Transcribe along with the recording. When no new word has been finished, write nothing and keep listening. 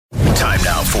Time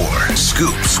now for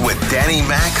Scoops with Danny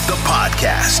Mac, the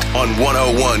podcast on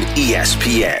 101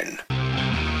 ESPN.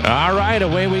 All right,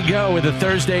 away we go with the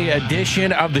Thursday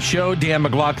edition of the show. Dan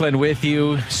McLaughlin with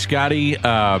you. Scotty,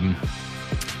 I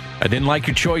didn't like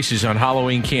your choices on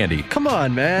Halloween candy. Come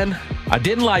on, man. I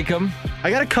didn't like them. I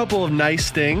got a couple of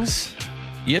nice things.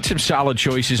 You had some solid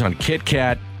choices on Kit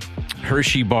Kat,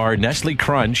 Hershey Bar, Nestle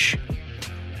Crunch.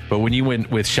 But when you went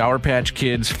with Sour Patch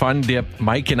Kids, Fun Dip,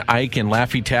 Mike and Ike, and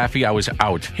Laffy Taffy, I was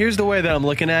out. Here's the way that I'm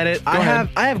looking at it. I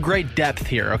have great depth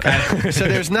here, okay? So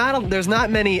there's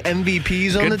not many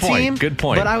MVPs on the team. Good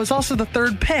point. But I was also the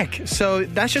third pick. So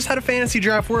that's just how the fantasy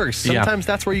draft works. Sometimes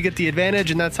that's where you get the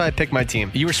advantage, and that's how I pick my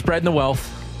team. You were spreading the wealth.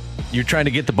 You're trying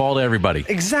to get the ball to everybody.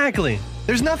 Exactly.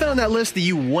 There's nothing on that list that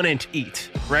you wouldn't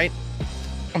eat, right?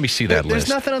 Let me see that list. There's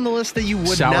nothing on the list that you would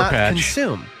Sour not Patch.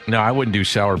 consume. No, I wouldn't do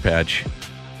Sour Patch.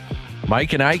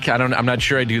 Mike and Ike, I'm not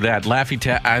sure I do that. Laffy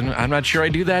Taffy, I'm not sure I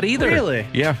do that either. Really?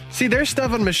 Yeah. See, there's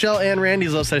stuff on Michelle and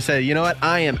Randy's list. I say, you know what?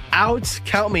 I am out.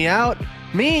 Count me out.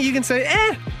 Me, you can say,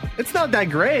 it's not that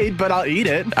great, but I'll eat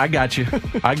it. I got you.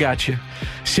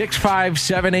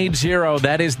 65780.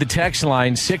 That is the text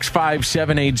line.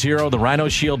 65780. The Rhino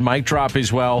Shield mic drop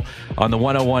as well on the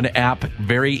 101 app.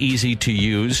 Very easy to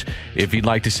use. If you'd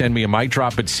like to send me a mic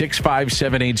drop at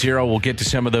 65780, we'll get to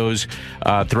some of those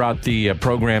throughout the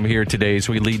program here today as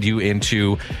we lead you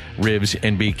into Ribs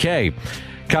and BK.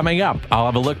 Coming up, I'll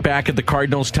have a look back at the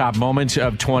Cardinals' top moments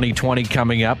of 2020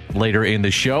 coming up later in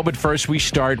the show. But first, we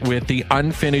start with the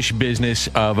unfinished business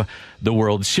of the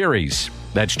World Series.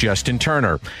 That's Justin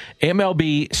Turner.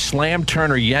 MLB slammed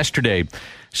Turner yesterday.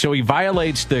 So he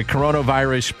violates the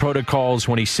coronavirus protocols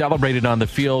when he celebrated on the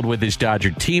field with his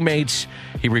Dodger teammates.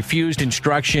 He refused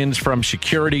instructions from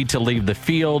security to leave the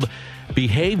field.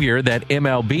 Behavior that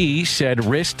MLB said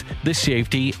risked the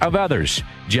safety of others.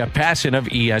 Jeff Passan of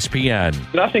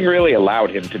ESPN. Nothing really allowed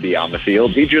him to be on the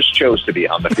field. He just chose to be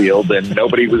on the field, and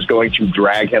nobody was going to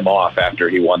drag him off after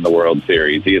he won the World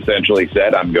Series. He essentially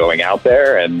said, I'm going out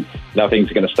there, and nothing's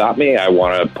going to stop me. I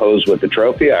want to pose with the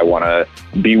trophy. I want to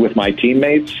be with my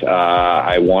teammates.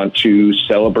 I want to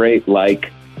celebrate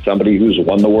like somebody who's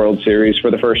won the World Series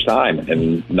for the first time,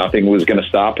 and nothing was going to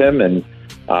stop him. And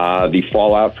the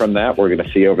fallout from that we're going to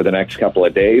see over the next couple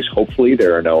of days. Hopefully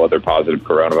there are no other positive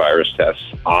coronavirus tests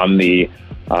on the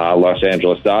Los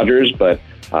Angeles Dodgers, but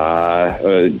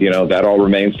that all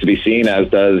remains to be seen, as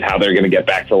does how they're going to get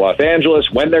back to Los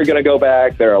Angeles, when they're going to go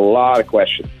back. There are a lot of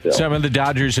questions still. Some of the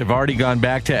Dodgers have already gone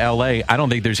back to L.A. I don't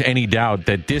think there's any doubt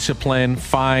that discipline,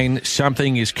 fine,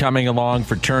 something is coming along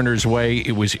for Turner's way.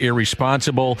 It was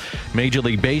irresponsible. Major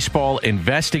League Baseball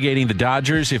investigating the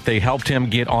Dodgers if they helped him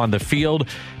get on the field.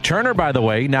 Turner, by the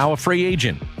way, now a free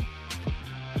agent.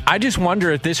 I just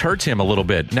wonder if this hurts him a little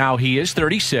bit. Now, he is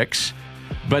 36,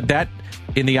 but that,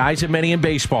 in the eyes of many in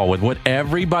baseball, with what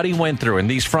everybody went through and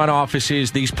these front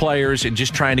offices, these players, and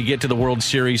just trying to get to the World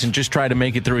Series and just try to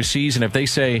make it through a season, if they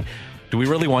say, do we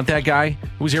really want that guy?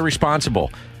 It was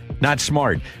irresponsible, not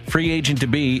smart, free agent to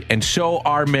be, and so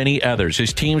are many others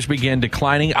as teams begin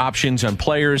declining options on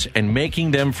players and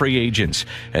making them free agents.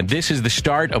 And this is the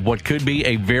start of what could be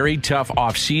a very tough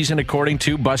offseason, according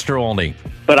to Buster Olney.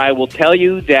 But I will tell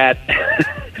you that,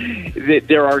 that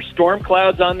there are storm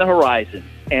clouds on the horizon.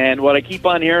 And what I keep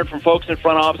on hearing from folks in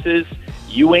front offices,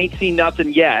 you ain't seen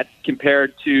nothing yet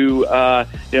compared to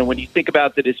when you think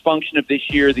about the dysfunction of this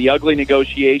year, the ugly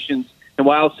negotiations. And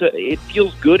while it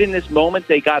feels good in this moment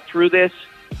they got through this,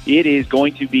 it is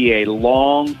going to be a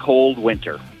long, cold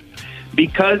winter.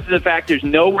 Because of the fact there's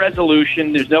no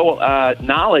resolution, there's no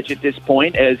knowledge at this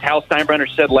point, as Hal Steinbrenner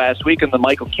said last week on the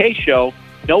Michael Kay show,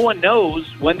 no one knows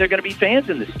when there are going to be fans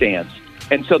in the stands.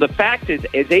 And so the fact is,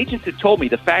 as agents have told me,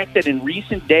 the fact that in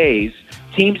recent days,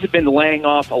 teams have been laying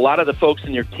off a lot of the folks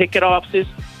in their ticket offices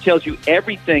tells you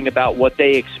everything about what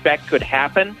they expect could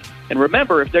happen. And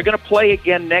remember, if they're going to play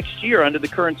again next year under the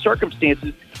current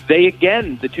circumstances,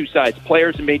 the two sides,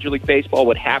 players in Major League Baseball,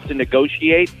 would have to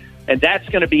negotiate. And that's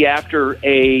going to be after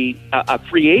a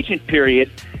free agent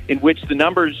period in which the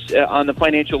numbers on the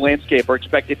financial landscape are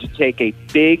expected to take a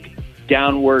big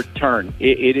downward turn.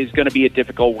 It is going to be a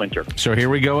difficult winter. So here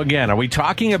we go again. Are we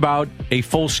talking about a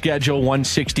full schedule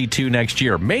 162 next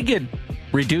year? May get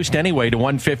reduced anyway to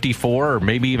 154 or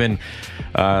maybe even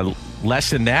less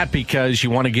than that because you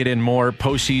want to get in more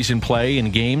postseason play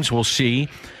and games. We'll see.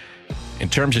 In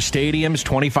terms of stadiums,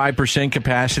 25%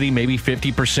 capacity, maybe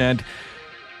 50%.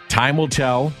 Time will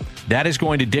tell. That is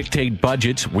going to dictate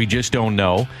budgets. We just don't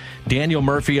know. Daniel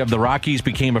Murphy of the Rockies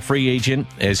became a free agent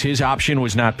as his option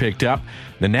was not picked up.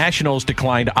 The Nationals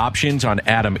declined options on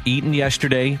Adam Eaton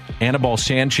yesterday, Anibal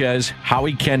Sanchez,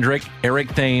 Howie Kendrick,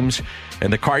 Eric Thames,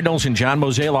 And the Cardinals and John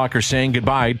Mozeliak are saying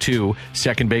goodbye to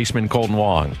second baseman Colton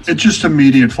Wong. It's just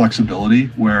immediate flexibility,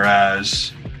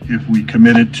 whereas if we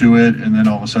committed to it and then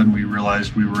all of a sudden we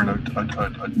realized we were in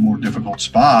a more difficult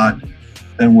spot,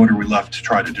 then what are we left to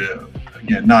try to do?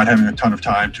 Again, not having a ton of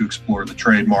time to explore the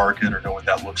trade market or know what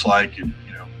that looks like. And,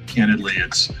 candidly,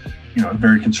 it's, a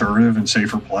very conservative and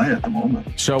safer play at the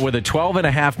moment. So with a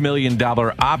 $12.5 million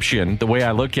option, the way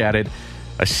I look at it,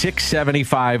 a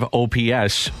 675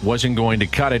 OPS wasn't going to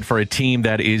cut it for a team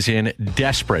that is in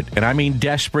desperate, and I mean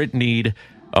desperate need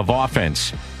of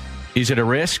offense. Is it a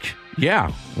risk?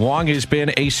 Yeah. Wong has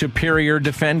been a superior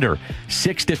defender.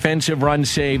 6 defensive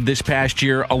runs saved this past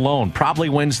year alone. Probably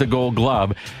wins the Gold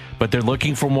Glove, but they're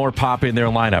looking for more pop in their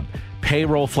lineup.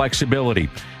 Payroll flexibility.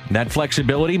 And that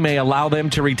flexibility may allow them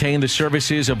to retain the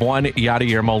services of one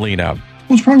Yadier Molina. Well,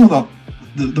 it's probably one of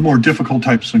the more difficult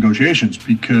types of negotiations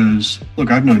because,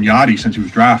 look, I've known Yadi since he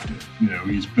was drafted.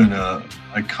 He's been an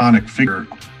iconic figure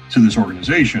to this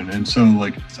organization. And so,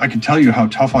 I can tell you how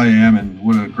tough I am and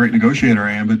what a great negotiator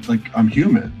I am, but, I'm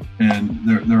human. And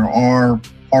there are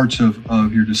parts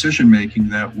of your decision-making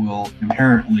that will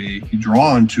inherently be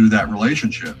drawn to that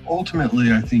relationship.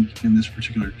 Ultimately, I think in this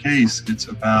particular case, it's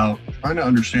about trying to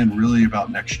understand really about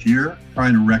next year,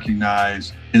 trying to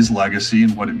recognize his legacy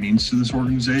and what it means to this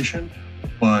organization,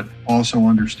 but also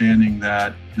understanding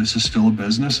that this is still a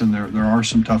business and there are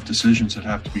some tough decisions that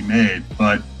have to be made,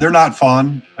 but they're not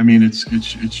fun. I mean, it's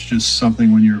just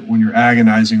something when you're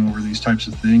agonizing over these types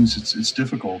of things, it's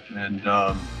difficult. And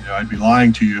I'd be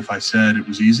lying to you if I said it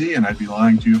was easy, and I'd be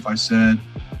lying to you if I said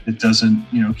it doesn't,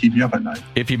 keep you up at night.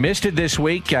 If you missed it this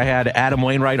week, I had Adam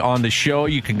Wainwright on the show.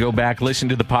 You can go back, listen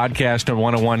to the podcast on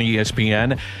 101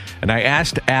 ESPN. And I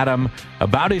asked Adam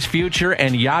about his future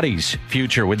and Yadi's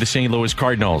future with the St. Louis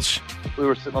Cardinals. We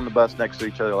were sitting on the bus next to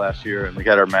each other last year, and we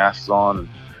got our masks on,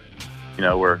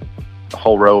 and, we're a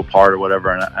whole row apart or whatever.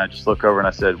 And I just looked over and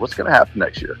I said, what's going to happen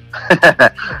next year?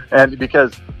 And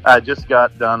because I just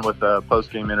got done with a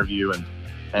post-game interview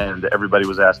and everybody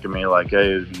was asking me hey, are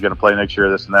you going to play next year,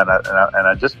 this and that? And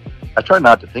I tried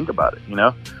not to think about it,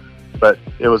 but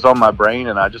it was on my brain,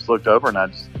 and I just looked over and I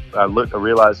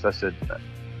realized I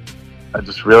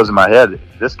just realized in my head,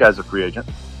 this guy's a free agent.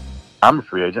 I'm a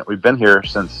free agent. We've been here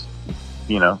since,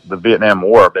 the Vietnam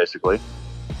War, basically.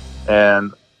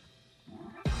 And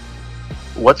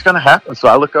what's going to happen? So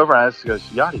I look over and he goes,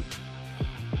 Yadi,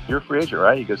 you're a free agent,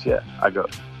 right? He goes, yeah. I go,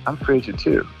 I'm a free agent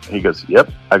too. He goes,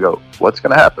 yep. I go, what's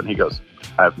going to happen? He goes,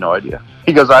 I have no idea.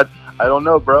 He goes, I don't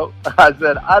know, bro. I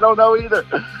said, I don't know either.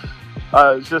 It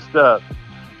was just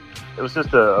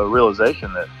a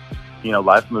realization that,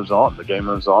 life moves on. The game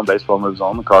moves on. Baseball moves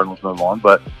on. The Cardinals move on.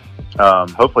 But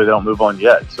hopefully they don't move on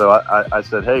yet. So I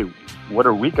said, hey, what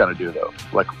are we going to do, though?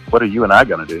 What are you and I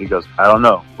going to do? He goes, I don't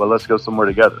know. Well, let's go somewhere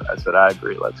together. I said, I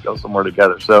agree. Let's go somewhere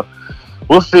together. So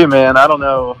we'll see, man. I don't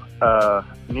know.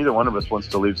 Neither one of us wants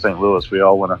to leave St. Louis. We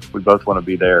both want to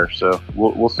be there. So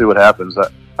we'll see what happens.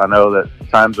 I know that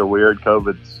times are weird.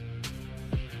 COVID's,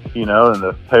 and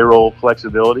the payroll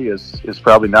flexibility is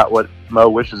probably not what Mo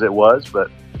wishes it was, but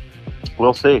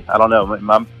we'll see. I don't know.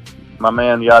 My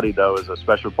man Yadi, though, is a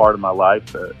special part of my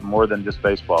life, more than just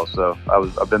baseball. So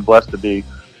I've been blessed to be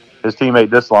his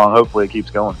teammate this long. Hopefully it keeps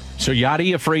going. So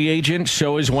Yadi, a free agent.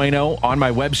 So is Waino. On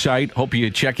my website, hope you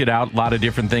check it out. A lot of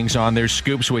different things on there.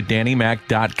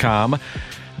 scoopswithdannymac.com.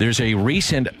 There's a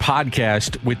recent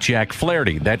podcast with Jack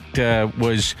Flaherty that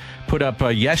was put up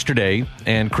yesterday,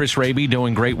 and Chris Raby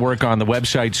doing great work on the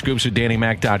website,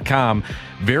 scoopswithdannymac.com.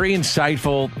 Very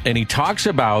insightful, and he talks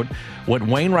about what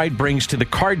Wainwright brings to the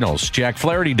Cardinals, Jack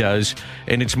Flaherty does,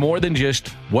 and it's more than just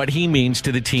what he means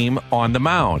to the team on the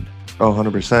mound. Oh,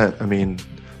 100%. I mean,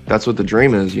 that's what the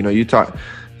dream is. You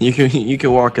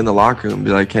can walk in the locker room and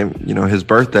be like, hey, his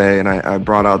birthday, and I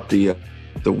brought out the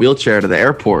wheelchair to the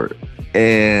airport.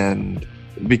 And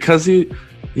because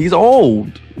he's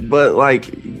old, but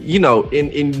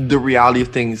in the reality of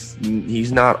things,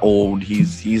 he's not old.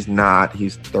 He's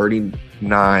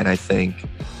 39, I think.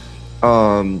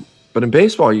 But in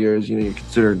baseball years, you're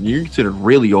considered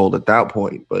really old at that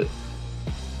point. But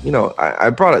you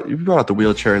brought out the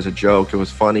wheelchair as a joke. It was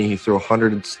funny. He threw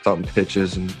 100 and something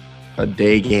pitches in a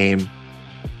day game.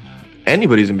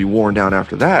 Anybody's gonna be worn down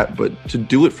after that, but to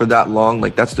do it for that long,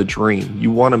 that's the dream.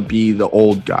 You want to be the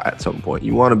old guy at some point.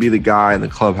 You want to be the guy in the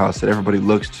clubhouse that everybody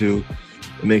looks to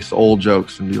and makes the old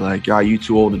jokes and be like, "Yeah, you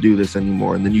too old to do this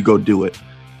anymore." And then you go do it.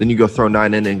 Then you go throw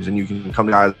 9 innings, and you can come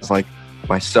to guys like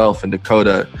myself and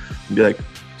Dakota and be like,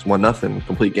 "It's 1-0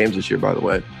 complete games this year, by the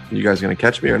way. Are you guys gonna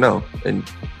catch me or no?" And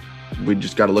we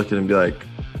just got to look at it and be like,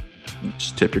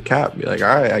 just tip your cap, be like, "All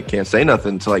right, I can't say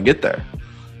nothing until I get there."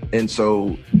 And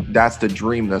so that's the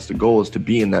dream, that's the goal, is to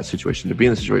be in that situation, to be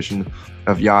in the situation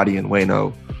of Yadi and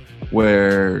Waino,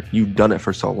 where you've done it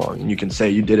for so long and you can say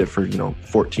you did it for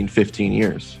 14, 15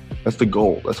 years. That's the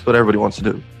goal. That's what everybody wants to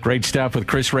do. Great stuff with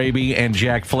Chris Raby and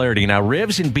Jack Flaherty. Now,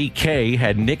 Rivs and BK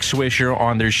had Nick Swisher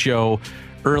on their show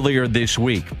earlier this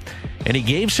week, and he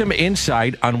gave some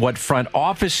insight on what front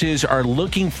offices are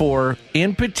looking for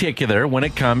in particular when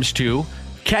it comes to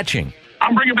catching.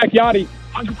 I'm bringing back Yadi,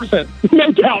 100%.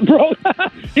 No doubt, bro.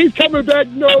 He's coming back,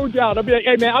 no doubt. I'll be like,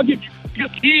 hey, man, I'll give you,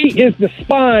 because he is the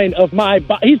spine of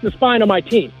he's the spine of my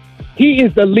team. He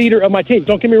is the leader of my team.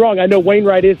 Don't get me wrong. I know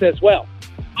Wainwright is as well.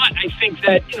 But I think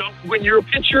that, when you're a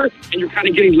pitcher and you're kind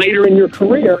of getting later in your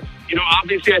career,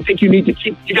 obviously I think you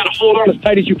got to hold on as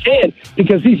tight as you can,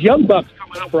 because these young bucks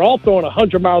coming up are all throwing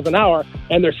 100 miles an hour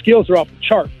and their skills are off the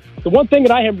chart. The one thing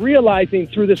that I am realizing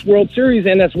through this World Series,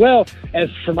 and as well as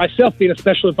for myself being a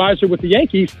special advisor with the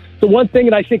Yankees, the one thing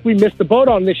that I think we missed the boat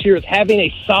on this year is having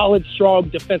a solid, strong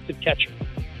defensive catcher.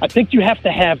 I think you have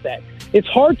to have that. It's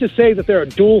hard to say that there are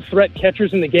dual threat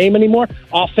catchers in the game anymore,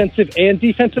 offensive and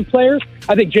defensive players.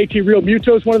 I think JT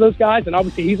Realmuto is one of those guys, and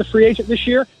obviously he's a free agent this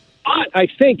year. But I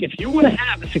think if you want to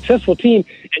have a successful team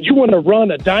and you want to run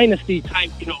a dynasty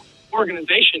type,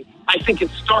 organization, I think it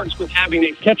starts with having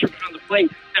a catcher on the plate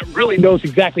that really knows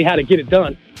exactly how to get it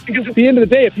done. Because at the end of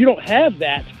the day, if you don't have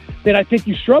that, then I think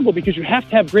you struggle, because you have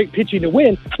to have great pitching to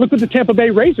win. Look what the Tampa Bay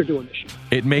Rays are doing this year.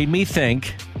 It made me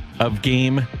think of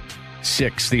Game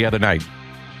 6 the other night.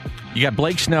 You got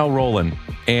Blake Snell rolling,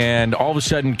 and all of a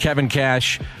sudden Kevin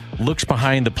Cash looks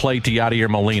behind the plate to Yadier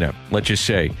Molina, let's just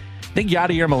say. I think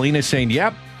Yadier Molina is saying,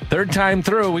 yep, third time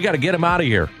through, we got to get him out of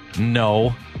here.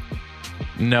 No.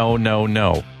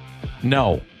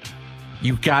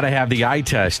 You've got to have the eye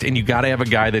test, and you've got to have a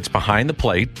guy that's behind the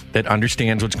plate that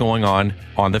understands what's going on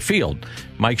the field.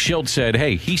 Mike Schilt said,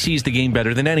 hey, he sees the game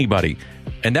better than anybody.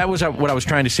 And that was what I was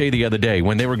trying to say the other day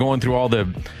when they were going through all the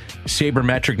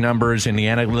sabermetric numbers and the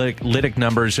analytic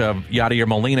numbers of Yadier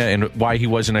Molina and why he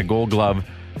wasn't a Gold Glove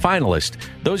finalist.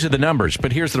 Those are the numbers,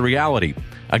 but here's the reality.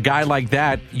 A guy like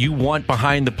that you want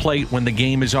behind the plate when the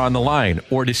game is on the line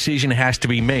or a decision has to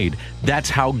be made. That's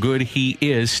how good he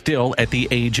is still at the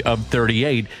age of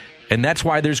 38, and that's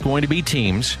why there's going to be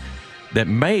teams that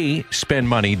may spend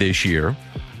money this year.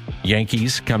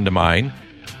 Yankees come to mind,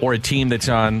 or a team that's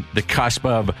on the cusp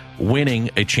of winning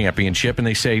a championship, and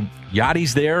they say,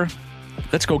 Yadi's there,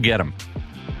 let's go get him.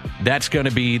 That's going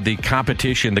to be the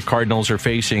competition the Cardinals are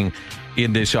facing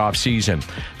in this offseason.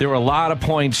 There were a lot of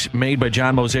points made by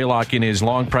John Mozeliak in his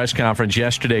long press conference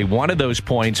yesterday. One of those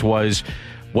points was,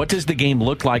 what does the game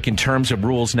look like in terms of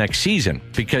rules next season?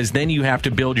 Because then you have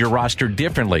to build your roster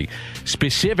differently,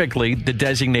 specifically the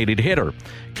designated hitter.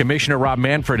 Commissioner Rob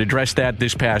Manfred addressed that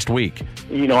this past week.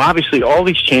 Obviously all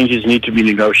these changes need to be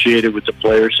negotiated with the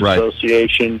Players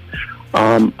Association.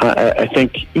 I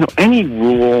think, any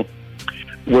rule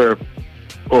or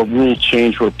rule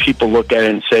change where people look at it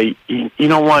and say, you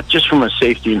know what, just from a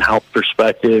safety and health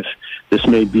perspective, this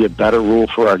may be a better rule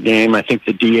for our game. I think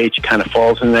the DH kind of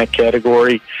falls in that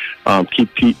category.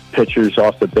 Keep pitchers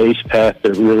off the base path.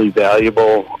 They're really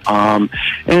valuable.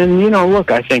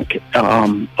 Look, I think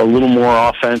a little more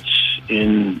offense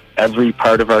in every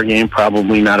part of our game,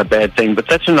 probably not a bad thing, but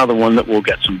that's another one that will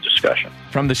get some discussion.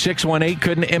 From the 618,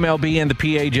 couldn't MLB and the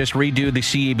PA just redo the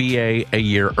CBA a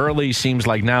year early? Seems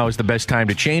like now is the best time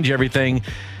to change everything,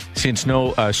 since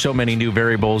so many new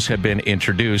variables have been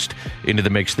introduced into the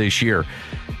mix this year.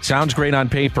 Sounds great on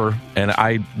paper, and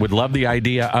I would love the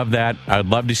idea of that. I'd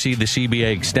love to see the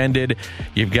CBA extended.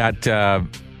 You've got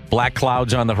black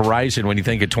clouds on the horizon when you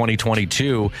think of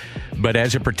 2022, but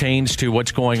as it pertains to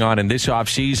what's going on in this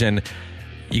offseason,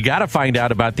 you got to find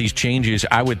out about these changes.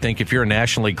 I would think if you're a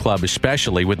National League club,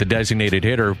 especially with the designated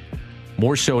hitter,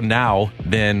 more so now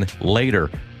than later.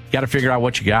 Got to figure out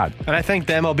what you got. And I think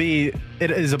the MLB,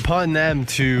 it is upon them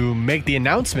to make the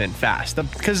announcement fast,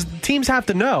 because teams have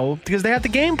to know, because they have the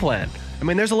game plan. I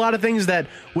mean, there's a lot of things that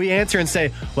we answer and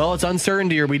say, well, it's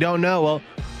uncertainty or we don't know. Well,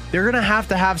 they're going to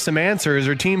have some answers,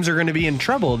 or teams are going to be in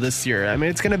trouble this year. I mean,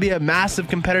 it's going to be a massive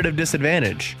competitive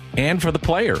disadvantage. And for the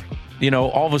player,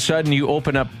 all of a sudden you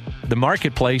open up the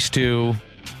marketplace to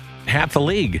half the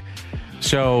league.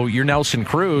 So your Nelson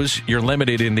Cruz, you're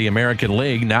limited in the American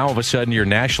League. Now all of a sudden your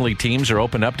National League teams are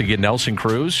open up to get Nelson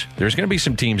Cruz. There's going to be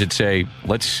some teams that say,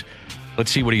 let's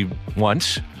Let's see what he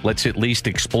wants. Let's at least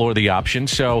explore the option.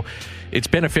 So it's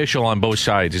beneficial on both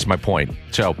sides is my point.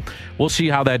 So we'll see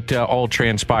how that all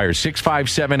transpires.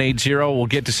 65780. We'll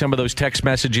get to some of those text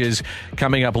messages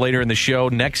coming up later in the show.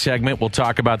 Next segment, we'll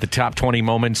talk about the top 20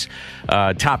 moments,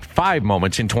 top 5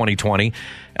 moments in 2020.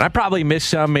 And I probably missed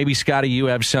some. Maybe, Scotty, you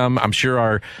have some. I'm sure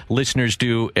our listeners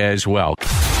do as well.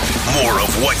 More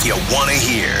of what you want to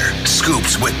hear.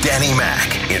 Scoops with Danny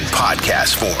Mac in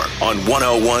podcast form on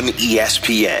 101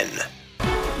 ESPN.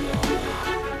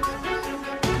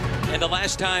 And the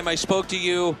last time I spoke to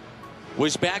you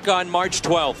was back on March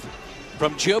 12th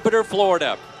from Jupiter,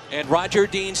 Florida, and Roger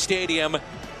Dean Stadium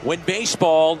when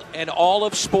baseball and all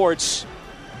of sports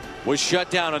was shut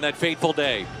down on that fateful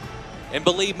day. And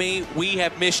believe me, we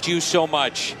have missed you so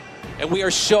much. And we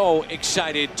are so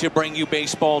excited to bring you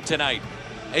baseball tonight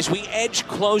as we edge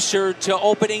closer to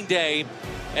opening day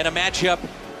and a matchup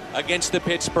against the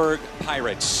Pittsburgh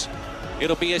Pirates.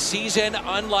 It'll be a season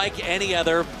unlike any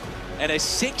other and a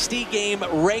 60-game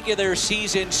regular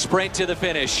season sprint to the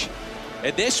finish.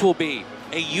 And this will be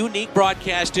a unique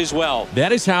broadcast as well.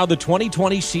 That is how the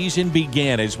 2020 season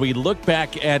began. As we look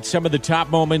back at some of the top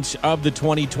moments of the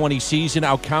 2020 season,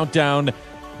 I'll count down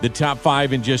the top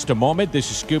 5 in just a moment. This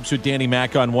is Scoops with Danny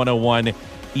Mac on 101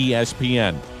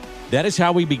 ESPN. That is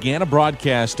how we began a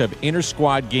broadcast of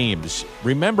inter-squad games.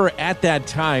 Remember, at that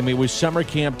time, it was Summer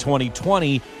Camp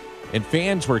 2020, and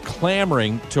fans were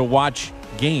clamoring to watch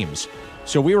games.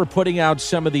 So we were putting out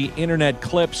some of the internet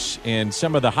clips and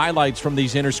some of the highlights from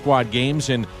these inter-squad games,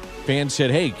 and fans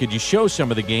said, hey, could you show some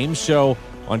of the games? So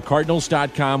on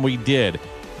Cardinals.com, we did.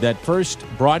 That first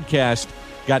broadcast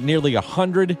got nearly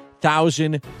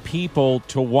 100,000 people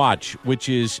to watch, which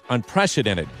is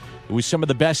unprecedented. It was some of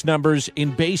the best numbers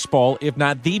in baseball, if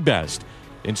not the best.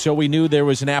 And so we knew there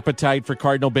was an appetite for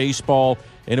Cardinal baseball,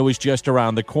 and it was just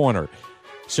around the corner.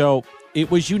 So it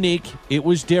was unique. It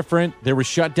was different. There were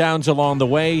shutdowns along the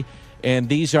way, and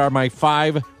these are my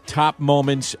 5 top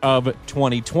moments of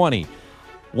 2020.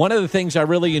 One of the things I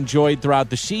really enjoyed throughout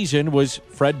the season was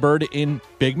Fred Bird in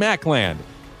Big Mac Land.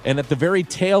 And at the very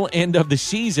tail end of the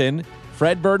season,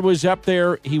 Fred Bird was up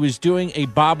there. He was doing a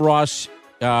Bob Ross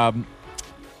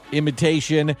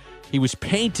imitation. He was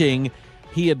painting.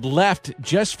 He had left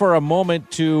just for a moment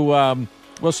to,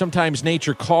 sometimes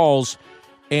nature calls,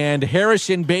 and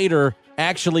Harrison Bader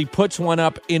actually puts one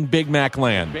up in Big Mac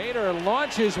Land. Bader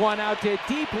launches one out to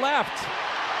deep left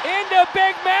into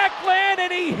Big Mac Land,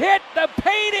 and he hit the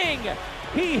painting.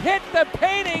 He hit the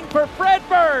painting for Fred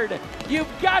Bird.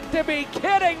 You've got to be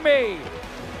kidding me.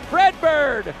 Fred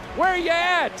Bird, where you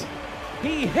at?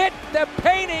 He hit the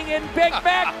painting in Big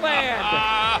Mac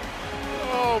Land.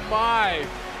 Oh, my.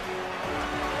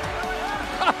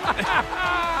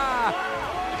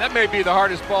 That may be the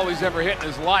hardest ball he's ever hit in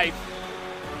his life.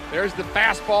 There's the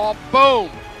fastball. Boom.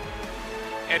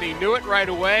 And he knew it right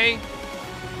away.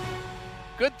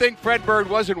 Good thing Fred Bird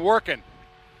wasn't working.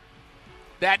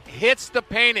 That hits the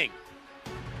painting.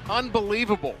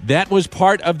 Unbelievable. That was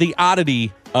part of the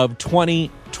oddity of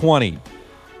 2020.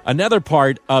 Another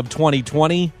part of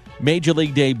 2020, Major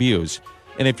League debuts.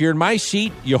 And if you're in my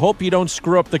seat, you hope you don't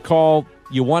screw up the call.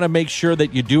 You want to make sure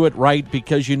that you do it right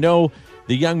because you know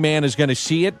the young man is going to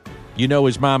see it. You know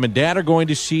his mom and dad are going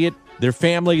to see it. Their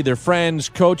family, their friends,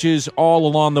 coaches, all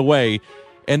along the way.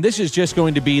 And this is just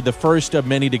going to be the first of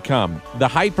many to come. The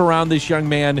hype around this young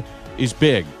man is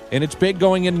big. And it's big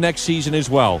going into next season as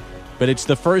well. But it's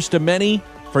the first of many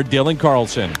for Dylan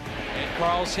Carlson.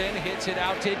 Carlson hits it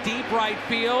out to deep right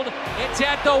field. It's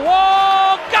at the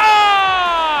wall.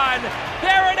 Gone!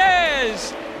 There it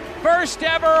is. First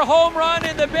ever home run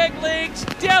in the big leagues,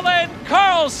 Dylan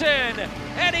Carlson.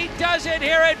 And he does it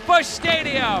here at Busch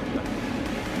Stadium.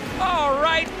 All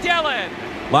right, Dylan.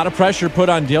 A lot of pressure put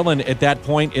on Dylan at that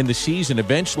point in the season.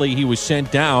 Eventually, he was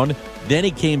sent down. Then he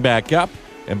came back up.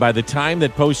 And by the time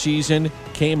that postseason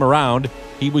came around,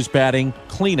 he was batting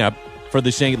cleanup for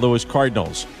the St. Louis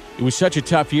Cardinals. It was such a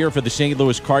tough year for the St.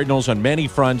 Louis Cardinals on many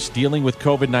fronts, dealing with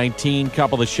COVID-19,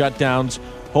 couple of shutdowns.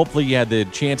 Hopefully you had the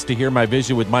chance to hear my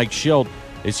visit with Mike Schilt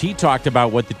as he talked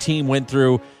about what the team went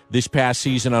through this past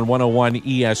season on 101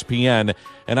 ESPN.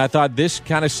 And I thought this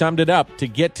kind of summed it up to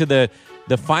get to the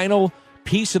final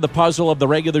piece of the puzzle of the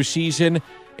regular season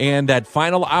and that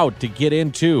final out to get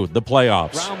into the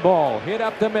playoffs. Ground ball hit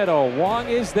up the middle. Wong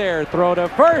is there. Throw to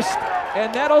first,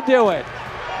 and that'll do it.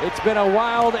 It's been a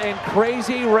wild and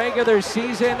crazy regular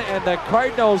season, and the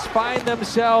Cardinals find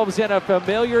themselves in a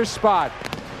familiar spot.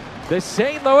 The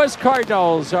St. Louis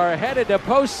Cardinals are headed to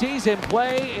postseason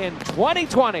play in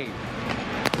 2020. They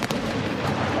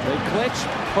clinch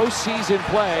postseason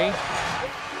play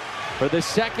for the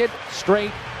second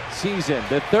straight season,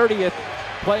 the 30th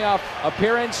playoff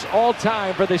appearance all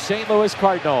time for the St. Louis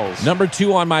Cardinals. Number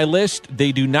 2 on my list,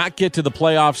 they do not get to the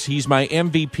playoffs. He's my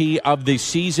MVP of the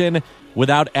season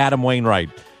without Adam Wainwright.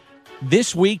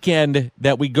 This weekend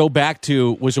that we go back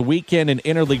to was a weekend in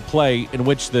interleague play in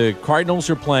which the Cardinals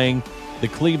are playing the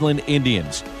Cleveland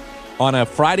Indians. On a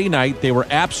Friday night, they were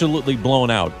absolutely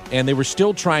blown out, and they were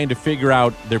still trying to figure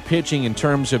out their pitching in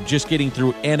terms of just getting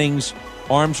through innings.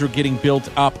 Arms were getting built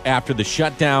up after the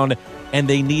shutdown, and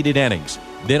they needed innings.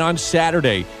 Then on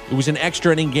Saturday, it was an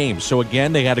extra inning game, so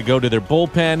again, they had to go to their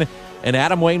bullpen, and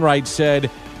Adam Wainwright said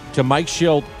to Mike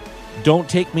Schilt, "Don't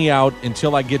take me out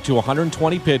until I get to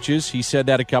 120 pitches." He said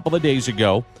that a couple of days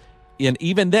ago. And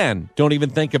even then, don't even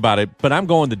think about it, but I'm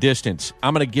going the distance.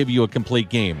 I'm going to give you a complete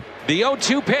game. The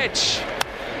 0-2 pitch.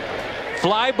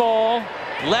 Fly ball,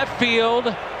 left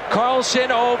field.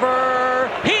 Carlson over.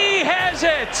 He has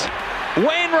it!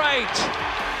 Wainwright,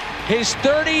 his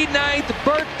 39th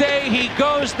birthday. He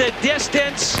goes the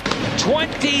distance.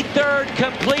 23rd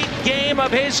complete game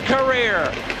of his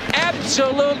career.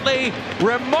 Absolutely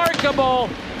remarkable.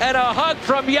 And a hug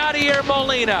from Yadier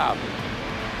Molina.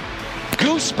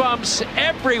 Goosebumps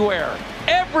everywhere.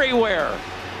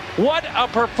 What a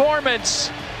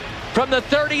performance from the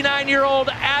 39-year-old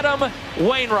Adam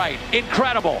Wainwright.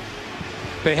 Incredible.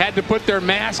 They had to put their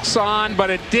masks on, but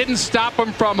it didn't stop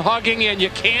them from hugging, and you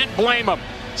can't blame them.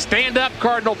 Stand up,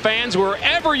 Cardinal fans,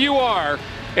 wherever you are,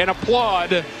 and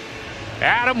applaud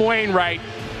Adam Wainwright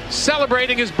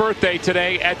celebrating his birthday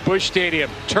today at Busch Stadium.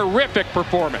 Terrific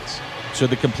performance. So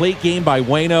the complete game by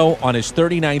Waino on his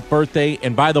 39th birthday.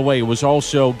 And by the way, it was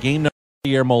also game number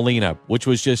Yadier Molina, which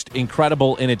was just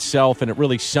incredible in itself, and it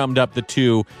really summed up the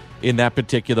two in that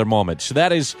particular moment. So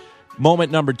that is moment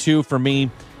number 2 for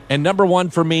me. And number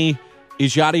 1 for me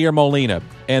is Yadier Molina.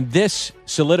 And this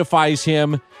solidifies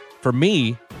him, for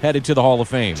me, headed to the Hall of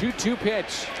Fame. 2-2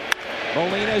 pitch.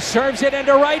 Molina serves it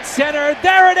into right center.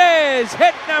 There it is!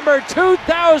 Hit number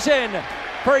 2,000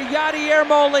 for Yadier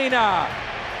Molina.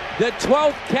 The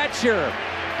 12th catcher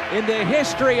in the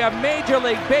history of Major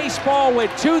League Baseball with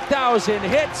 2,000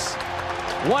 hits.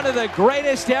 One of the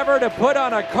greatest ever to put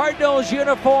on a Cardinals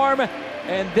uniform.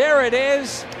 And there it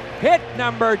is. Hit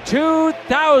number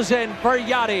 2,000 for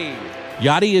Yadi.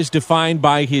 Yadi is defined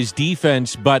by his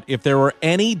defense, but if there were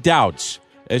any doubts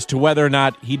as to whether or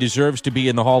not he deserves to be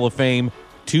in the Hall of Fame,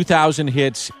 2,000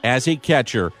 hits as a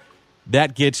catcher,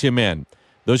 that gets him in.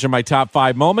 Those are my top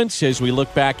 5 moments as we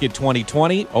look back at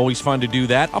 2020. Always fun to do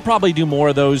that. I'll probably do more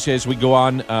of those as we go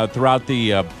on throughout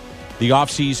the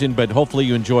offseason, but hopefully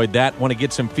you enjoyed that. Want to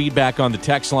get some feedback on the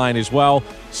text line as well,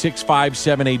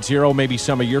 65780, maybe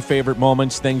some of your favorite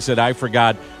moments, things that I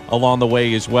forgot along the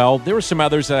way as well. There were some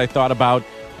others that I thought about,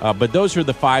 but those are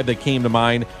the 5 that came to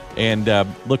mind, and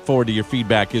look forward to your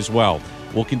feedback as well.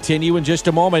 We'll continue in just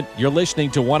a moment. You're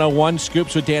listening to 101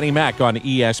 Scoops with Danny Mac on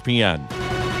ESPN.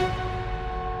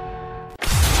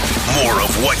 More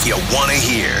of what you want to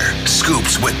hear.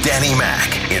 Scoops with Danny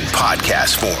Mac in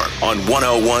podcast form on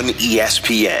 101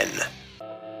 ESPN.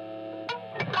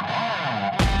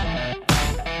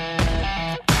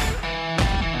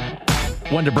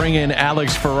 Wanted to bring in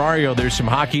Alex Ferrario. There's some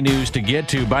hockey news to get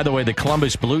to. By the way, the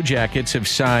Columbus Blue Jackets have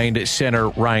signed center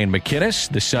Ryan McInnes,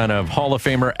 the son of Hall of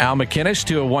Famer Al McInnes,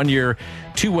 to a 1-year,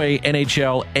 2-way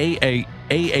NHL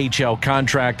AHL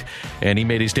contract, and he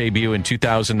made his debut in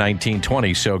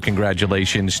 2019-20. So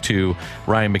congratulations to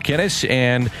Ryan McInnes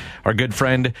and our good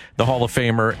friend, the Hall of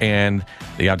Famer and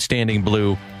the outstanding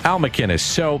Blue, Al McInnes.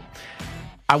 So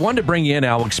I wanted to bring you in,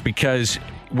 Alex, because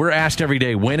we're asked every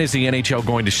day, when is the NHL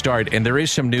going to start? And there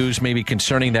is some news maybe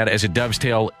concerning that as a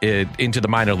dovetail into the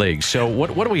minor leagues. So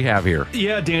what do we have here?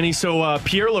 Yeah, Danny. So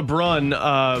Pierre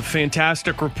LeBrun,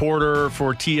 fantastic reporter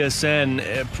for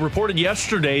TSN, reported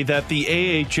yesterday that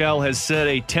the AHL has set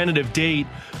a tentative date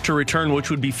to return, which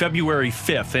would be February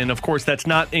 5th. And, of course, that's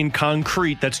not in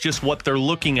concrete. That's just what they're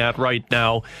looking at right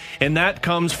now. And that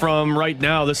comes from right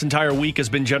now, this entire week has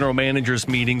been general managers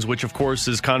meetings, which, of course,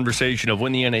 is conversation of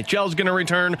when the NHL is going to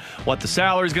return, what the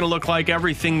salary is going to look like,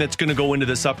 everything that's going to go into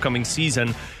this upcoming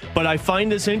season. But I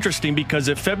find this interesting because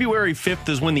if February 5th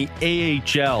is when the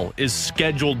AHL is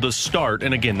scheduled to start,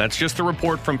 and again, that's just a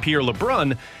report from Pierre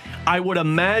LeBrun, I would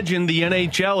imagine the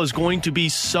NHL is going to be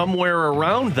somewhere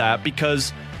around that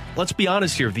because, let's be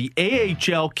honest here, the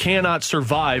AHL cannot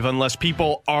survive unless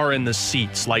people are in the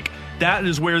seats. Like, that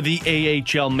is where the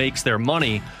AHL makes their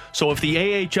money. So if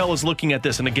the AHL is looking at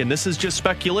this, and again, this is just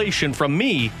speculation from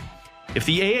me, if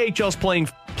the AHL is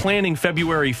planning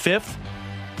February 5th,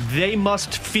 they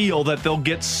must feel that they'll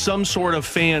get some sort of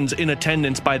fans in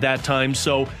attendance by that time.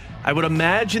 So I would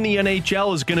imagine the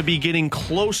NHL is going to be getting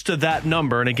close to that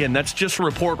number. And again, that's just a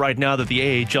report right now that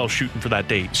the AHL is shooting for that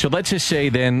date. So let's just say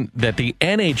then that the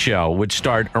NHL would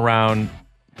start around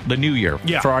the new year,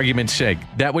 for argument's sake.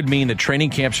 That would mean that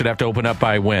training camps should have to open up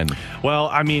by when? Well,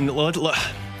 I mean,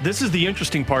 this is the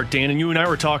interesting part, Dan, and you and I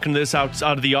were talking this out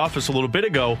of the office a little bit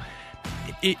ago.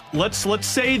 Let's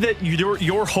say that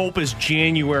your hope is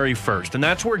January 1st, and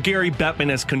that's where Gary Bettman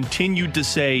has continued to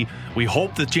say, we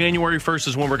hope that January 1st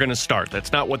is when we're going to start.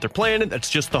 That's not what they're planning.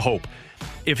 That's just the hope.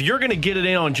 If you're going to get it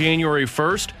in on January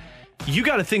 1st, you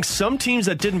got to think some teams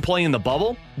that didn't play in the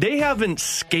bubble, they haven't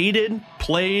skated,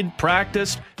 played,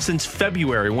 practiced since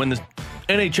February when the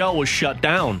NHL was shut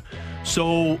down.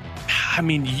 So, I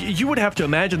mean, you would have to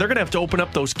imagine they're going to have to open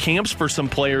up those camps for some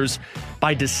players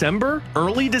by December,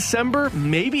 early December,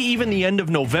 maybe even the end of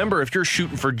November if you're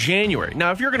shooting for January.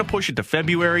 Now, if you're going to push it to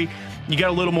February, you got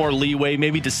a little more leeway.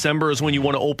 Maybe December is when you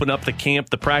want to open up the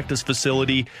camp, the practice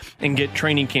facility, and get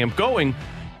training camp going.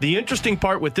 The interesting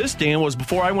part with this, Dan, was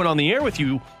before I went on the air with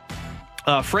you,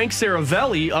 Frank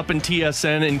Saravelli up in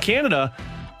TSN in Canada,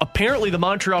 apparently the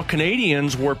Montreal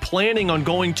Canadiens were planning on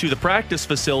going to the practice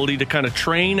facility to kind of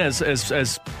train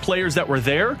as players that were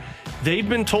there. They've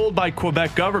been told by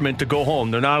Quebec government to go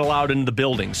home. They're not allowed into the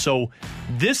building. So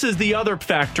this is the other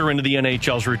factor into the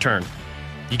NHL's return.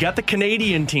 You got the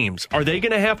Canadian teams. Are they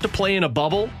going to have to play in a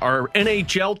bubble? Are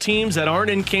NHL teams that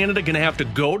aren't in Canada going to have to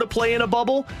go to play in a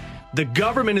bubble? The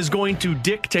government is going to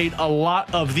dictate a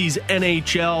lot of these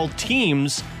NHL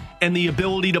teams and the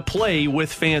ability to play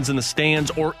with fans in the stands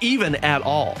or even at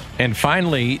all. And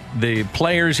finally, the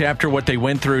players, after what they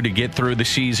went through to get through the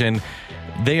season,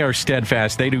 they are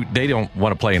steadfast. They don't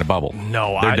want to play in a bubble.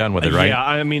 No, they're done with it, right? Yeah,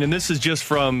 I mean, and this is just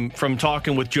from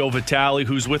talking with Joe Vitale,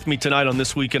 who's with me tonight on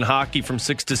This Week in Hockey from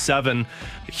 6 to 7.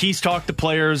 He's talked to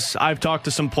players. I've talked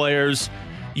to some players.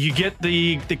 You get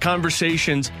the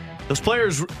conversations. Those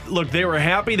players, look, they were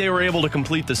happy they were able to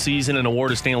complete the season and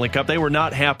award a Stanley Cup. They were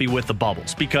not happy with the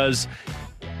bubbles because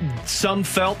some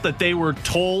felt that they were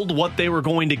told what they were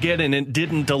going to get and it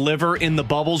didn't deliver in the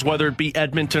bubbles, whether it be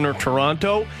Edmonton or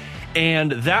Toronto.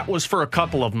 And that was for a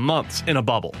couple of months in a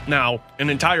bubble. Now, an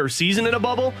entire season in a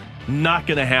bubble, not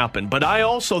going to happen. But I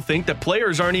also think that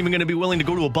players aren't even going to be willing to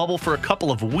go to a bubble for a couple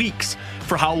of weeks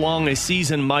for how long a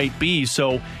season might be.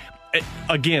 So,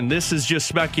 again, this is just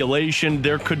speculation.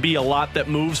 There could be a lot that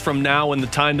moves from now and the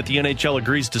time that the NHL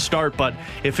agrees to start. But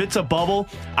if it's a bubble,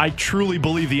 I truly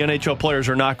believe the NHL players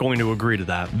are not going to agree to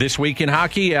that. This Week in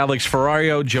Hockey, Alex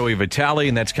Ferrario, Joey Vitale,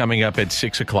 and that's coming up at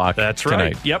 6 o'clock That's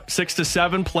tonight. Right. Yep, 6 to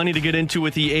 7. Plenty to get into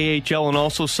with the AHL and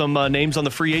also some names on the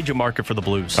free agent market for the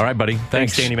Blues. All right, buddy.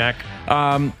 Thanks Danny Mac.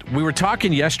 We were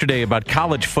talking yesterday about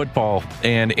college football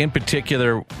and, in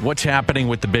particular, what's happening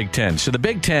with the Big Ten. So the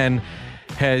Big Ten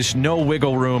has no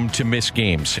wiggle room to miss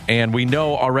games. And we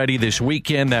know already this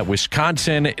weekend that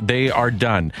Wisconsin, they are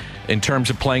done. In terms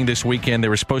of playing this weekend, they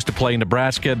were supposed to play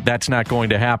Nebraska. That's not going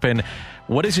to happen.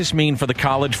 What does this mean for the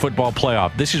college football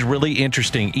playoff? This is really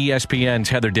interesting. ESPN's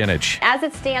Heather Dinich. As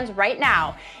it stands right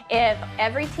now, if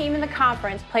every team in the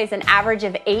conference plays an average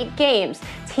of 8 games,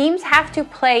 teams have to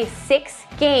play 6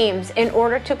 games in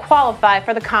order to qualify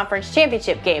for the conference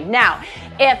championship game. Now,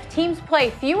 if teams play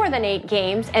fewer than 8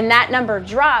 games and that number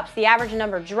drops, the average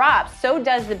number drops, so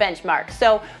does the benchmark.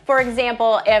 So, for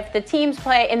example, if the teams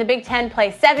play in the Big Ten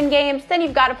play 7 games, then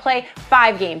you've got to play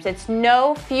 5 games. It's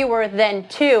no fewer than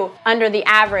 2 under the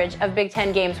average of Big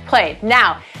Ten games played.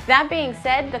 Now, that being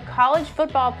said, the college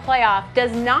football playoff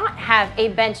does not have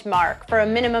a benchmark for a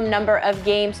minimum number of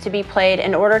games to be played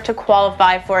in order to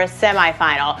qualify for a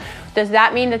semifinal. Does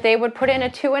that mean that they would put in a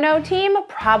 2-0 team?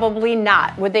 Probably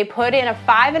not. Would they put in a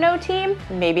 5-0 team?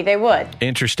 Maybe they would.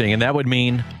 Interesting, and that would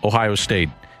mean Ohio State,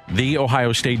 the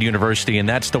Ohio State University, and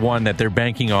that's the one that they're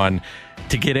banking on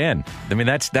to get in. I mean,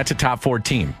 that's a top 4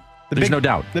 team. There's no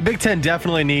doubt. The Big Ten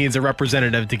definitely needs a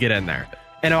representative to get in there.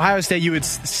 And Ohio State, you would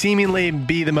seemingly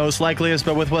be the most likeliest,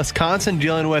 but with Wisconsin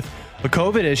dealing with a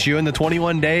COVID issue in the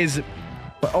 21 days,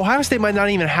 Ohio State might not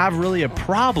even have really a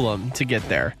problem to get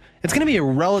there. It's going to be a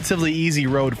relatively easy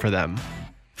road for them.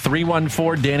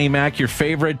 314, Danny Mac, your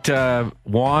favorite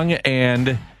Wong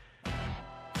and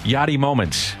Yachty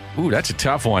moments. Ooh, that's a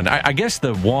tough one. I guess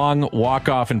the Wong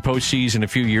walk-off in postseason a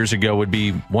few years ago would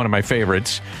be one of my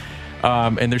favorites.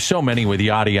 And there's so many with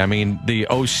Yachty. I mean, the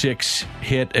 06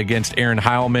 hit against Aaron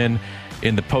Heilman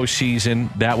in the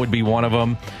postseason, that would be one of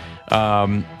them.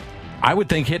 I would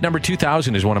think hit number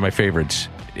 2,000 is one of my favorites.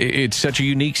 It's such a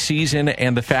unique season,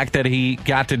 and the fact that he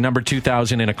got to number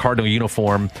 2,000 in a Cardinal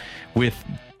uniform with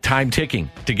time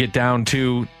ticking to get down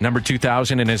to number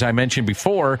 2,000. And as I mentioned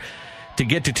before, to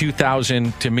get to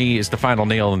 2,000, to me, is the final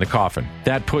nail in the coffin.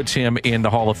 That puts him in the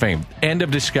Hall of Fame. End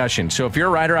of discussion. So if you're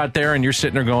a writer out there and you're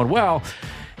sitting there going, well,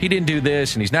 he didn't do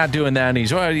this and he's not doing that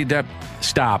and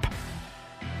stop.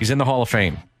 He's in the Hall of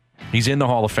Fame. He's in the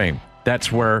Hall of Fame.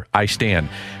 That's where I stand.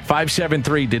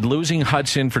 573, did losing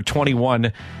Hudson for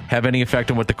 21 have any effect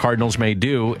on what the Cardinals may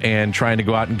do and trying to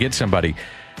go out and get somebody?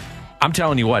 I'm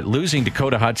telling you what, losing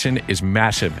Dakota Hudson is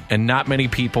massive, and not many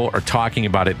people are talking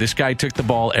about it. This guy took the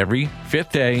ball every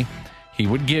fifth day. He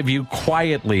would give you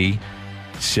quietly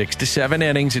 6 to 7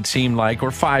 innings, it seemed like,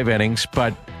 or 5 innings,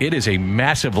 but it is a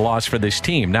massive loss for this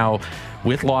team. Now,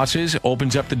 with losses,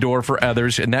 opens up the door for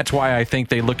others, and that's why I think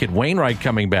they look at Wainwright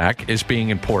coming back as being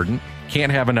important.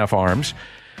 Can't have enough arms,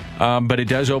 but it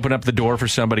does open up the door for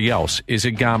somebody else. Is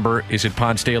it Gomber? Is it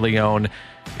Ponce de Leon?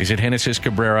 Is it Genesis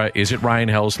Cabrera? Is it Ryan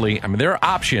Helsley? I mean, there are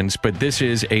options, but this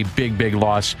is a big, big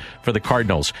loss for the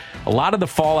Cardinals. A lot of the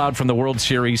fallout from the World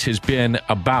Series has been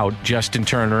about Justin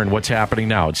Turner and what's happening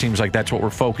now. It seems like that's what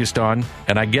we're focused on,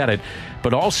 and I get it.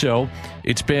 But also,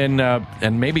 it's been,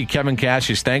 and maybe Kevin Cash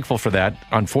is thankful for that,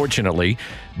 unfortunately,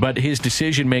 but his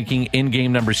decision-making in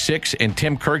game number 6, and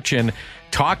Tim Kirkchin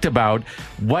talked about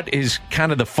what is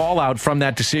kind of the fallout from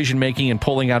that decision-making and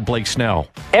pulling out Blake Snell.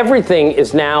 Everything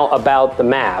is now about the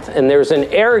math, and there's an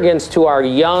arrogance to our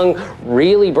young,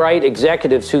 really bright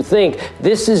executives who think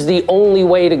this is the only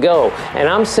way to go. And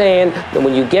I'm saying that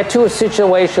when you get to a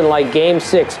situation like Game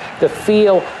 6, the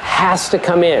feel has to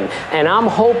come in. And I'm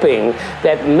hoping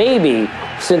that maybe,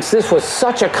 since this was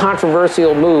such a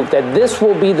controversial move, that this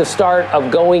will be the start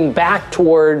of going back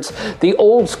towards the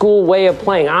old school way of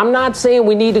playing. I'm not saying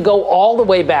we need to go all the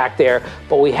way back there,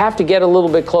 but we have to get a little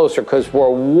bit closer because we're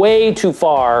way too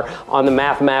far on the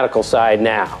mathematical side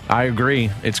now. I agree.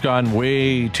 It's gone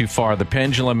way too far. The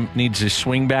pendulum needs to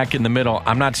swing back in the middle.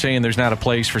 I'm not saying there's not a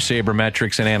place for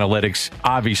sabermetrics and analytics.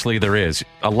 Obviously there is.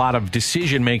 A lot of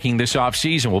decision-making this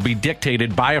offseason will be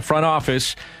dictated by a front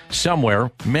office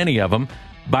somewhere, many of them,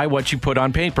 by what you put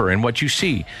on paper and what you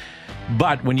see.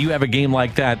 But when you have a game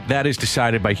like that, that is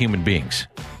decided by human beings.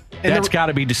 That's got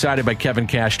to be decided by Kevin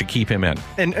Cash to keep him in.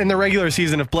 In the regular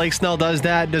season, if Blake Snell does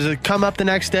that, does it come up the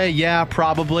next day? Yeah,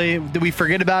 probably. Do we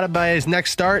forget about it by his next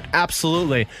start?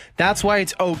 Absolutely. That's why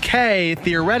it's okay,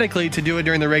 theoretically, to do it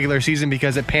during the regular season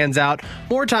because it pans out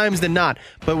more times than not.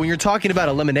 But when you're talking about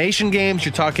elimination games,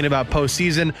 you're talking about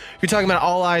postseason, you're talking about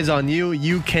all eyes on you,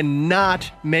 you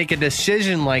cannot make a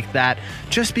decision like that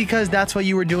just because that's what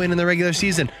you were doing in the regular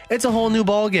season. It's a whole new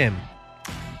ballgame.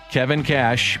 Kevin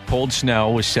Cash pulled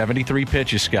Snell with 73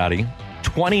 pitches, Scotty.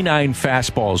 29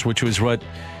 fastballs, which was what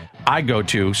I go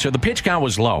to. So the pitch count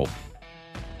was low.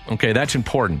 Okay, that's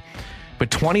important. But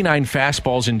 29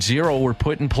 fastballs and 0 were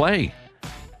put in play.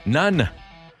 None.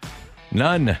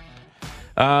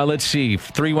 Let's see.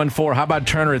 314. How about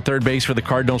Turner at third base for the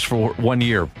Cardinals for 1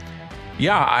 year?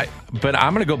 Yeah, but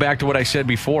I'm going to go back to what I said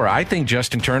before. I think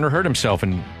Justin Turner hurt himself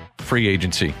in free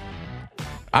agency.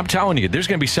 I'm telling you, there's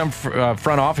going to be some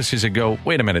front offices that go,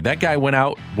 wait a minute, that guy went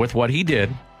out with what he did,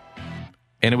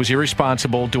 and it was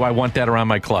irresponsible. Do I want that around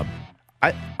my club?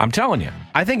 I'm telling you.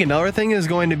 I think another thing is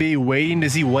going to be waiting to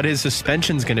see what his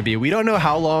suspension is going to be. We don't know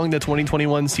how long the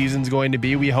 2021 season is going to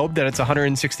be. We hope that it's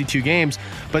 162 games,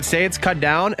 but say it's cut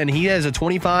down and he has a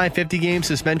 25, 50-game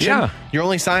suspension. Yeah. You're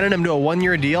only signing him to a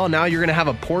 1-year deal. Now you're going to have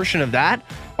a portion of that.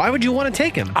 Why would you want to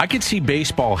take him? I could see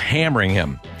baseball hammering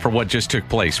him for what just took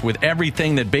place with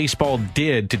everything that baseball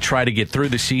did to try to get through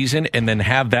the season and then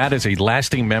have that as a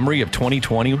lasting memory of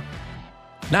 2020.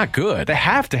 Not good. They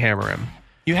have to hammer him.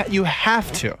 You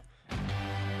have to.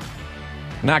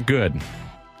 Not good.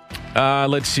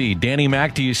 Let's see. Danny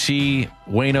Mac, do you see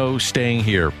Waino staying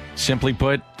here? Simply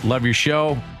put, love your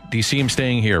show. Do you see him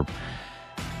staying here?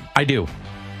 I do.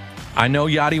 I know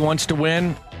Yachty wants to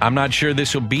win. I'm not sure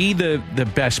this will be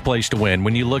the best place to win.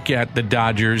 When you look at the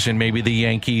Dodgers and maybe the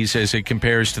Yankees as it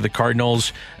compares to the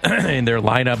Cardinals and their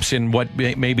lineups and what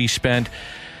may be spent.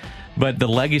 But the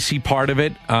legacy part of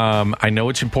it, I know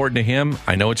it's important to him.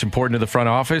 I know it's important to the front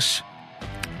office.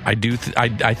 I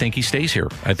think he stays here.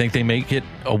 I think they make it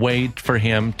a way for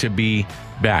him to be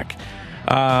back.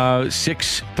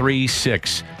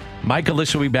 636. Mike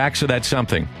Alyssa will be back, so that's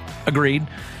something. Agreed.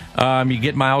 You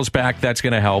get Miles back, that's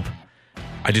going to help.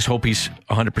 I just hope he's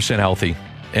 100% healthy.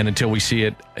 And until we see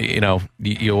it,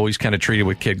 you always kind of treat it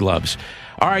with kid gloves.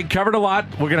 All right, covered a lot.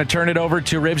 We're going to turn it over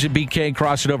to Ribs and BK.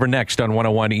 Cross it over next on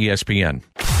 101 ESPN.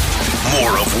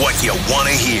 More of what you want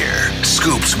to hear.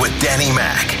 Scoops with Danny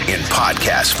Mac in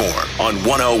podcast form on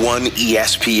 101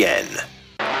 ESPN.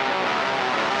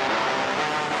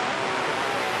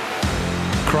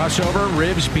 Crossover,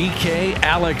 Ribs, BK,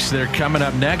 Alex, they're coming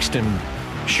up next. And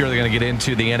Sure, they're going to get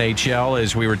into the NHL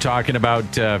as we were talking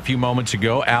about a few moments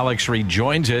ago. Alex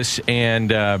rejoins us, and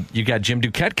you got Jim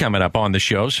Duquette coming up on the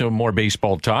show, so more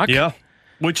baseball talk. Yeah,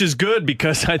 which is good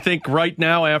because I think right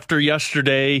now after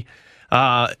yesterday,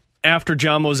 after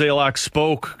John Mozeliak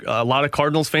spoke, a lot of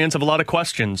Cardinals fans have a lot of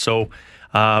questions. So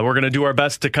we're going to do our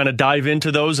best to kind of dive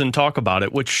into those and talk about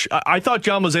it, which I thought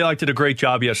John Mozeliak did a great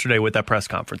job yesterday with that press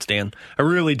conference, Dan. I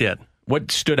really did.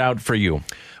 What stood out for you?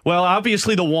 Well,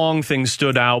 obviously the Wong thing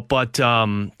stood out, but,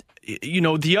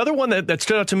 the other one that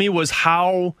stood out to me was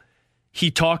how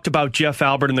he talked about Jeff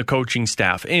Albert and the coaching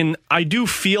staff. And I do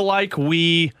feel like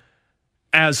we,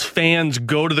 as fans,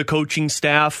 go to the coaching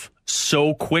staff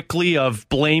so quickly of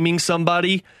blaming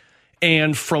somebody.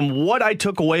 And from what I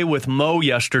took away with Mo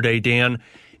yesterday, Dan,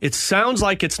 it sounds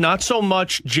like it's not so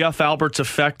much Jeff Albert's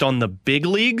effect on the big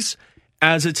leagues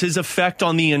as it's his effect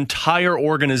on the entire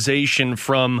organization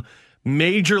from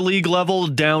major league level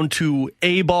down to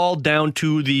A-ball, down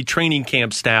to the training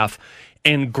camp staff,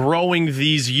 and growing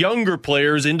these younger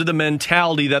players into the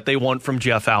mentality that they want from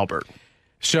Jeff Albert.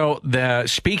 So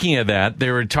speaking of that, they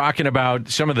were talking about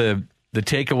some of the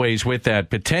takeaways with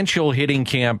that. Potential hitting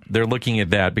camp, they're looking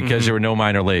at that because there were no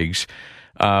minor leagues.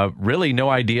 Really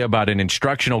no idea about an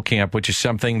instructional camp, which is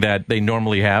something that they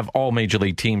normally have. All major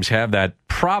league teams have that.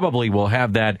 Probably will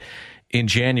have that in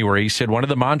January. He said one of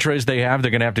the mantras they have,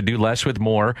 they're going to have to do less with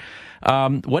more.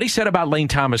 What he said about Lane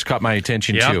Thomas caught my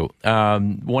attention too.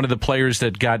 One of the players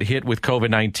that got hit with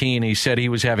COVID-19, he said he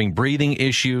was having breathing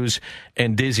issues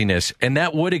and dizziness. And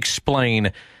that would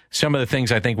explain some of the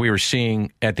things I think we were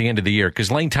seeing at the end of the year, because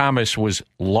Lane Thomas was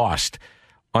lost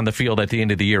on the field at the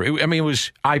end of the year. It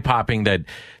was eye-popping that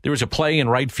there was a play in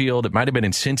right field. It might have been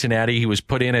in Cincinnati. He was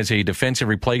put in as a defensive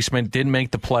replacement, didn't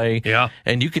make the play. Yeah.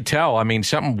 And you could tell,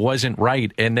 something wasn't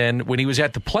right. And then when he was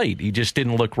at the plate, he just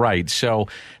didn't look right. So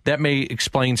that may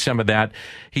explain some of that.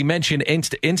 He mentioned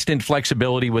instant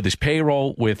flexibility with his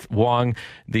payroll with Wong,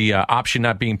 the option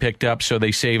not being picked up, so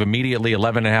they save immediately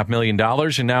 $11.5 million.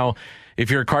 And now, if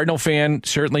you're a Cardinal fan,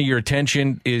 certainly your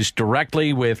attention is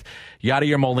directly with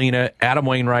Yadier Molina, Adam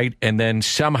Wainwright, and then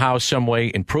somehow, some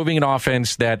way, improving an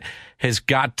offense that has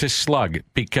got to slug.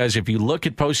 Because if you look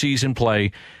at postseason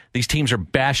play, these teams are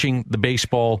bashing the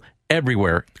baseball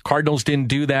everywhere. The Cardinals didn't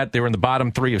do that. They were in the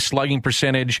bottom 3 of slugging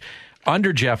percentage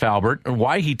under Jeff Albert, and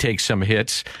why he takes some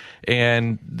hits.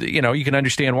 And, you can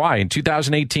understand why. In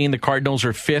 2018, the Cardinals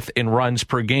are 5th in runs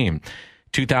per game.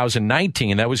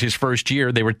 2019, that was his first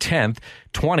year, they were 10th.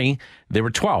 20, they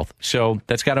were 12th. So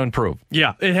that's got to improve.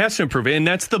 Yeah, it has to improve. And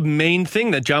that's the main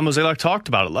thing that John Mozeliak talked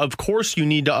about. Of course, you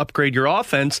need to upgrade your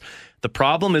offense. The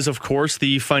problem is, of course,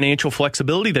 the financial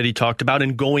flexibility that he talked about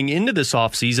in going into this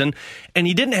offseason. And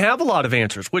he didn't have a lot of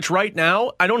answers, which right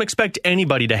now I don't expect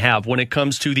anybody to have when it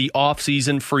comes to the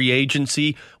offseason free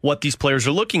agency, what these players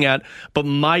are looking at. But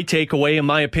my takeaway, in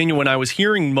my opinion, when I was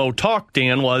hearing Mo talk,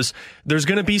 Dan, was there's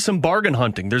going to be some bargain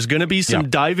hunting. There's going to be some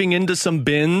diving into some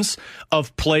bins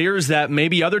of players that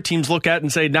maybe other teams look at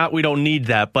and say, we don't need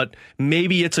that. But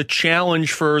maybe it's a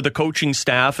challenge for the coaching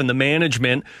staff and the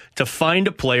management to find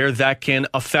a player that can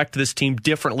affect this team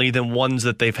differently than ones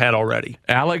that they've had already.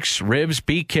 Alex, Rivs,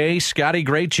 BK, Scotty,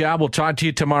 great job. We'll talk to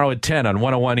you tomorrow at 10 on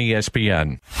 101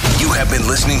 ESPN. You have been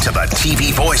listening to the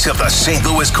TV voice of the St.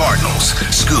 Louis Cardinals,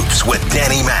 Scoops with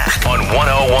Danny Mac on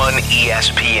 101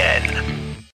 ESPN.